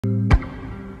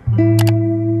I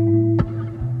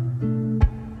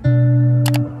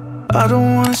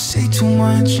don't wanna say too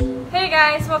much. Hey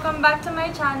guys, welcome back to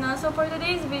my channel. So for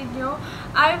today's video,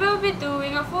 I will be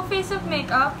doing a full face of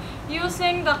makeup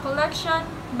using the collection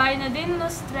by Nadine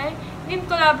Lustre in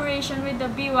collaboration with the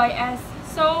BYS.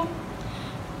 So,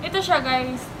 ito siya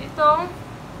guys. Itong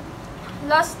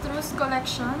Lustrous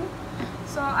collection.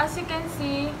 So, as you can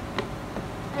see,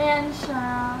 ayan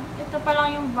siya. Ito pa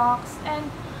lang yung box. And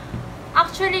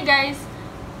actually guys,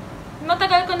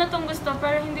 matagal ko na itong gusto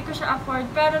pero hindi ko siya afford.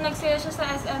 Pero nag-sale siya sa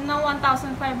SM ng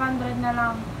 1,500 na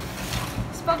lang.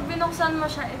 Tapos pag binuksan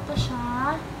mo siya, ito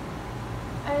siya.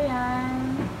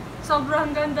 Ayan.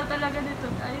 Sobrang ganda talaga dito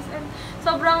guys. And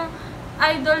sobrang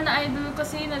idol na idol ko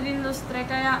si Nadine Lustre.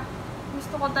 Kaya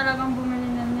gusto ko talagang bumili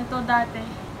na nito dati.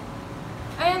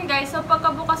 Ayan guys. So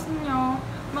pagkabukas niyo,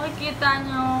 makikita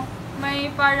nyo may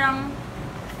parang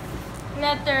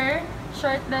letter.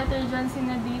 Short letter dyan si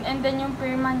Nadine. And then yung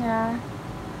pirma niya.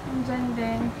 Andyan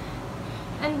din.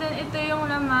 And then ito yung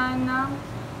laman ng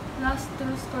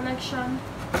Lustrous collection.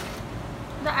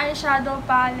 The eyeshadow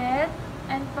palette.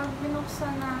 And pag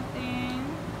binuksan natin,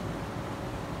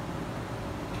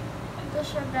 ito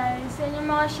siya guys. Yan yung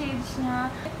mga shades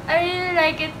niya. I really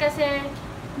like it kasi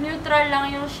neutral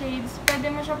lang yung shades.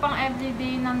 Pwede mo siya pang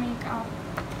everyday na makeup.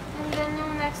 And then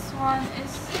yung next one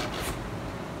is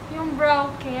yung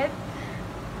brow kit.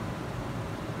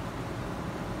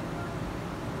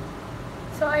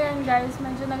 So, ayan guys,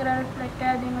 medyo nagre-reflect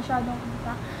kaya di masyadong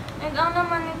kita. And ang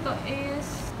naman nito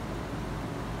is,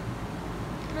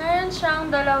 meron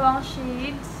siyang dalawang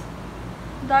shades.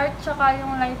 Dark tsaka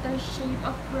yung lighter shade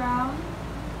of brown.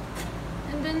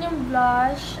 And then yung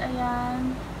blush,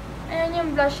 ayan. Ayan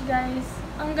yung blush guys.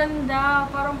 Ang ganda,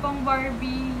 parang pang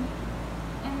Barbie.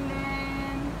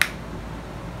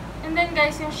 And then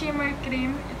guys, yung shimmer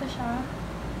cream, ito siya.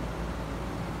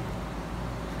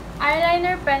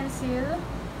 Eyeliner pencil.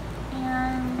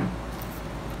 Ayan.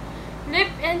 Lip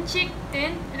and cheek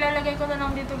tint. Ilalagay ko na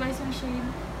lang dito guys yung shade.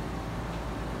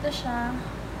 Ito siya.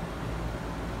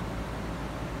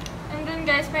 And then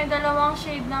guys, may dalawang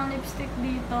shade ng lipstick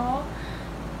dito.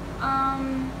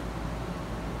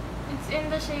 It's in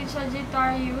the shade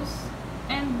Sagittarius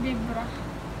and Libra.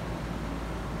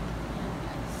 Ayan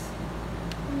guys.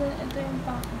 And then ito yung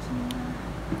package niya.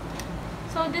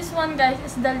 So this one guys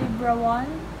is the Libra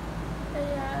one.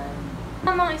 Ayan.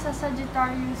 Namang isa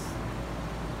Sagittarius.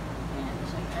 Ayan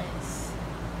siya guys.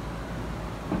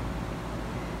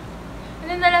 And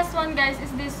then the last one guys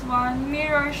is this one.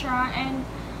 Mirror siya and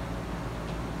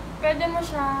pwede mo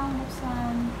siyang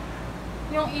buksan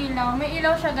yung ilaw. May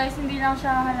ilaw siya guys, hindi lang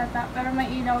siya halata. Pero may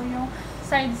ilaw yung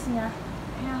sides niya.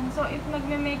 Ayan. So if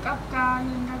nagme-makeup ka,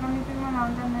 yun, gagamitin mo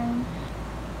lang ganun.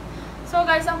 So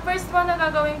guys, ang first one na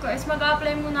gagawin ko is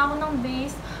mag-apply muna ako ng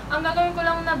base. Ang gagawin ko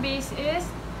lang na base is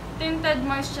tinted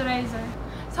moisturizer.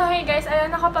 So hey guys,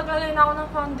 ayan, nakapaglagay na ako ng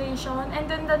foundation. And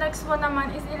then the next one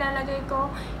naman is ilalagay ko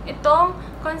itong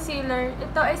concealer.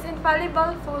 Ito is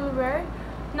Infallible Full Wear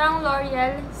ng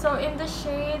L'Oreal. So in the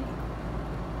shade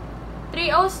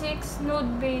 306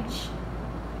 Nude Beige.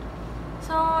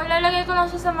 So ilalagay ko lang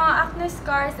siya sa mga acne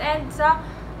scars and sa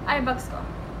eye bags ko.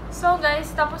 So guys,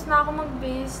 tapos na ako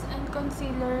mag-base and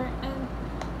concealer and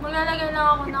maglalagay lang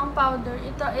ako ng powder.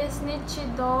 Ito is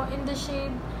Nichido in the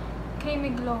shade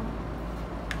Creamy Glow.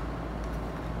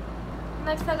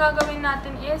 Next na gagawin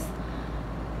natin is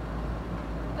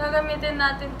gagamitin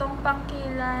natin tong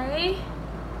pangkilay.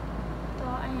 Ito,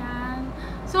 ayan.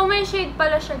 So may shade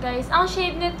pala siya guys. Ang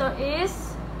shade nito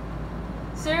is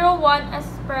 01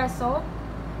 Espresso.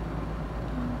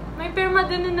 May pirma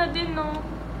din na din, no?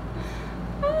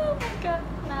 Oh my god,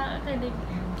 nakakakilig.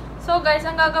 So guys,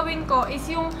 ang gagawin ko is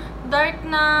yung dark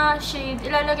na shade,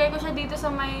 ilalagay ko siya dito sa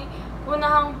may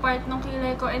unahang part ng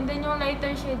kilay ko. And then yung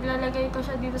lighter shade, ilalagay ko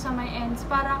siya dito sa may ends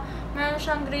para meron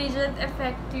siyang gradient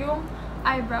effect yung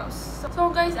eyebrows.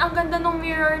 So guys, ang ganda ng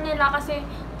mirror nila kasi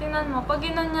tingnan mo, pag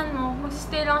ginanyan mo,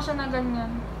 magsistay lang siya na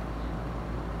ganyan.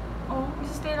 Oh,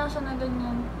 magsistay lang siya na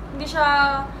ganyan. Hindi siya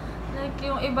like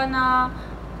yung iba na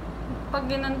pag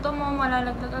ginanto mo,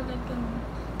 malalaglag agad ganun.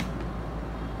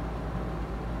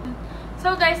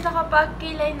 So guys,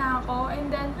 nakapagkilay na ako. And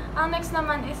then, ang next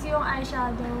naman is yung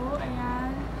eyeshadow.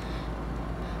 Ayan.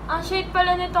 Ang shade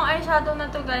pala nitong eyeshadow na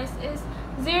to guys is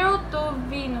 02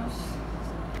 Venus.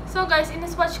 So guys,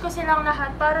 in-swatch ko silang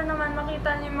lahat para naman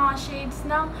makita niyo yung mga shades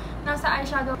ng nasa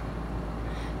eyeshadow.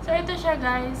 So ito siya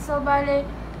guys. So bale,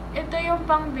 ito yung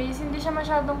pang base. Hindi siya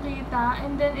masyadong kita.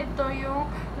 And then ito yung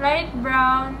light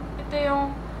brown. Ito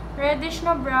yung reddish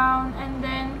na brown. And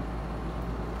then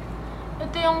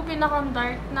ito yung pinakang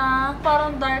dark na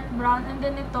parang dark brown. And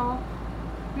then ito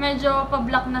medyo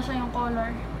pa-black na siya yung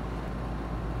color.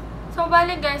 So,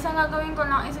 bali guys, ang gagawin ko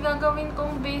lang is gagawin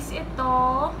kong base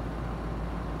ito.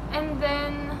 And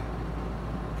then,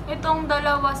 itong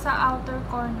dalawa sa outer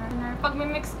corner. Pag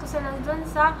mimix ko sila dun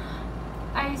sa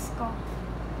eyes ko.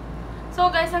 So,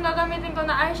 guys, ang gagamitin ko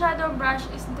na eyeshadow brush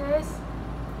is this.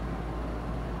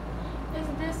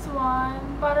 This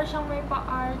one. Para siyang may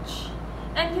pa-arch.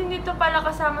 And hindi to pala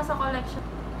kasama sa collection.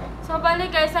 So,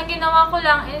 bali guys, ang ginawa ko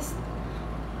lang is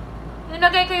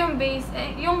nilagay ko yung base.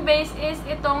 Yung base is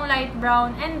itong light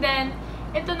brown. And then,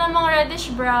 ito namang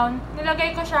reddish brown.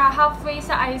 Nilagay ko siya halfway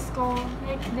sa eyes ko.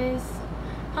 Like this.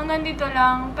 Hanggang dito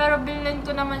lang. Pero blend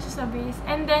ko naman siya sa base.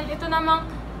 And then, ito namang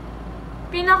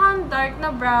pinakang dark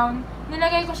na brown.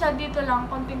 Nilagay ko siya dito lang.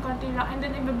 Konting-konti lang. And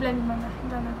then, i-blend mo na.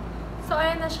 Ganun. So,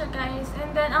 ayan na siya guys.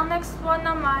 And then, ang next one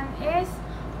naman is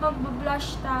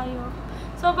mag-blush tayo.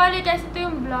 So, bali guys, ito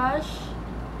yung blush.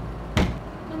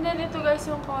 And then, ito guys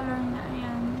yung color niya.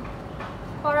 Ayan.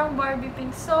 Parang Barbie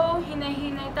pink. So,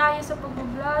 hinay-hinay tayo sa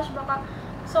pag-blush. Baka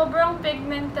sobrang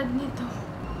pigmented nito.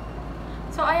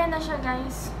 So, ayan na siya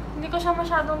guys. Hindi ko siya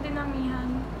masyadong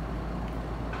dinamihan.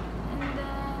 And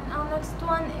then, ang next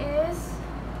one is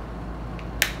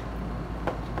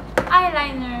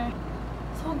eyeliner.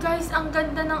 So guys, ang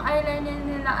ganda ng eyeliner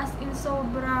nila as in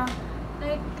sobra.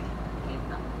 Like,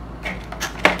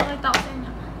 nakita ko sa inyo.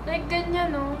 Like,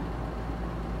 ganyan, no?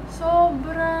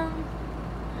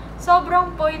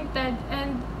 Sobrang pointed.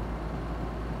 And,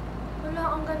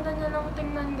 wala, ang ganda niya lang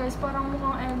tingnan, guys. Parang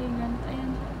mukhang elegant.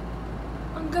 Ayan siya.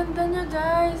 Ang ganda niya,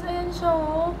 guys. Ayan siya,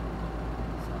 oh.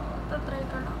 So, tatry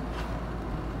ko lang.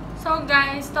 So,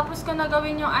 guys, tapos ko na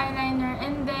gawin yung eyeliner.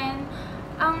 And then,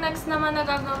 ang next naman na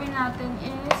gagawin natin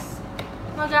is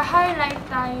mag-highlight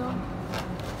tayo.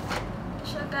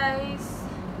 Siya guys.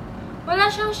 Wala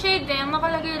siyang shade eh.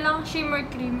 Nakalagay lang shimmer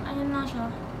cream. Ayan na siya.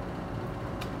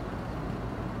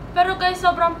 Pero guys,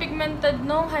 sobrang pigmented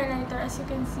nung highlighter as you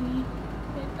can see.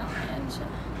 Wait lang. Ayan siya.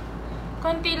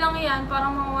 Konti lang yan.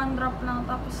 Parang mga 1 drop lang.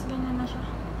 Tapos ganyan na siya.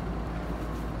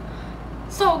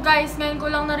 So guys, ngayon ko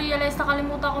lang na-realize na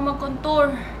kalimutan ko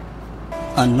mag-contour.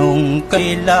 Anong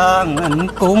kailangan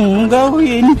kong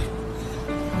gawin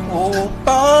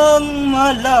upang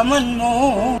malaman mo?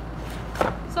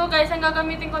 So guys, ang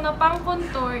gagamitin ko na pang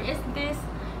contour is this,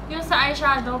 yung sa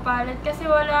eyeshadow palette. Kasi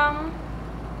walang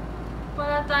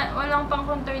pang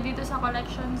contour dito sa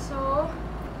collection. So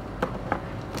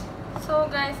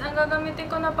guys, ang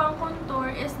gagamitin ko na pang contour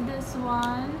is this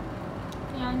one.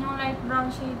 Yan, yung light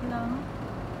brown shade lang.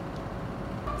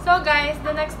 So guys,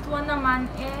 the next one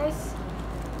naman is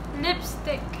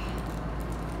lipstick.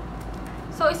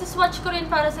 So, isi-swatch ko rin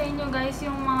para sa inyo guys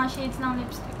yung mga shades ng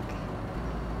lipstick.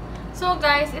 So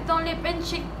guys, itong lip and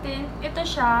cheek tint, ito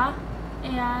siya.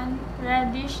 Ayan,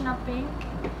 reddish na pink.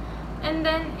 And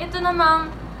then, ito namang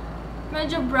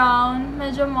medyo brown,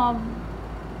 medyo mauve.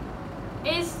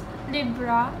 Is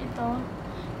Libra, ito.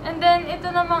 And then,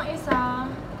 ito namang isa,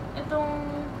 itong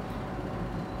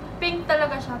pink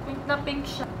talaga siya. Pink na pink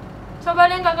siya. So,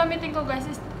 bali ang gagamitin ko guys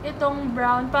is itong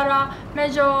brown para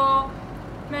medyo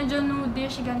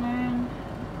nudish, ganun.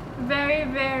 Very,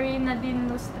 very Nadine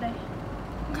Lustre.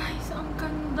 Guys, ang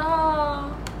ganda.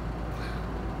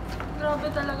 Grabe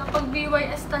talaga. Pag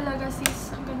BYS talaga,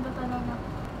 sis. Ang ganda talaga.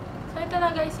 So, ito na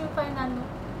guys yung final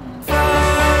look.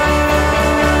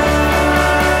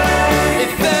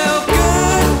 It felt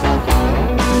good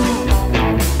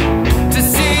to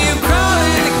see you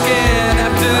crying again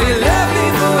after you left me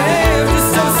forever.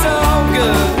 So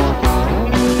good.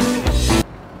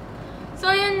 So,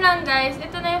 yun lang guys.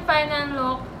 Ito na yung final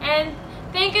look. And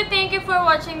thank you for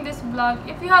watching this vlog.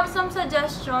 If you have some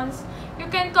suggestions, you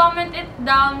can comment it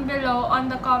down below on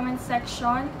the comment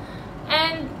section.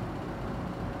 And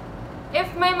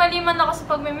if may mali man ako sa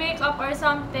pagme-makeup or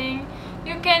something,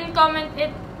 you can comment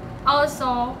it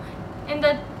also in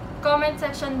the comment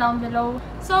section down below.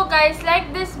 So guys, like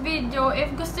this video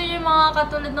if gusto niyo mga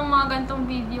katulad ng mga gantong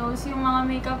videos, yung mga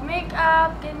makeup,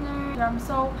 ganyan.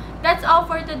 So, that's all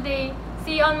for today.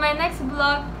 See you on my next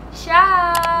vlog.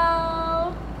 Ciao!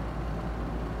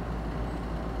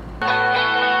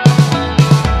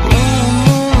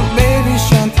 Baby,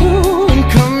 shine through and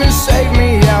come and save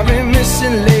me. I've been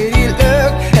missing lady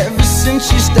luck ever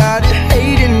since she started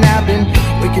hating. I've been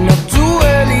waking up too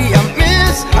early.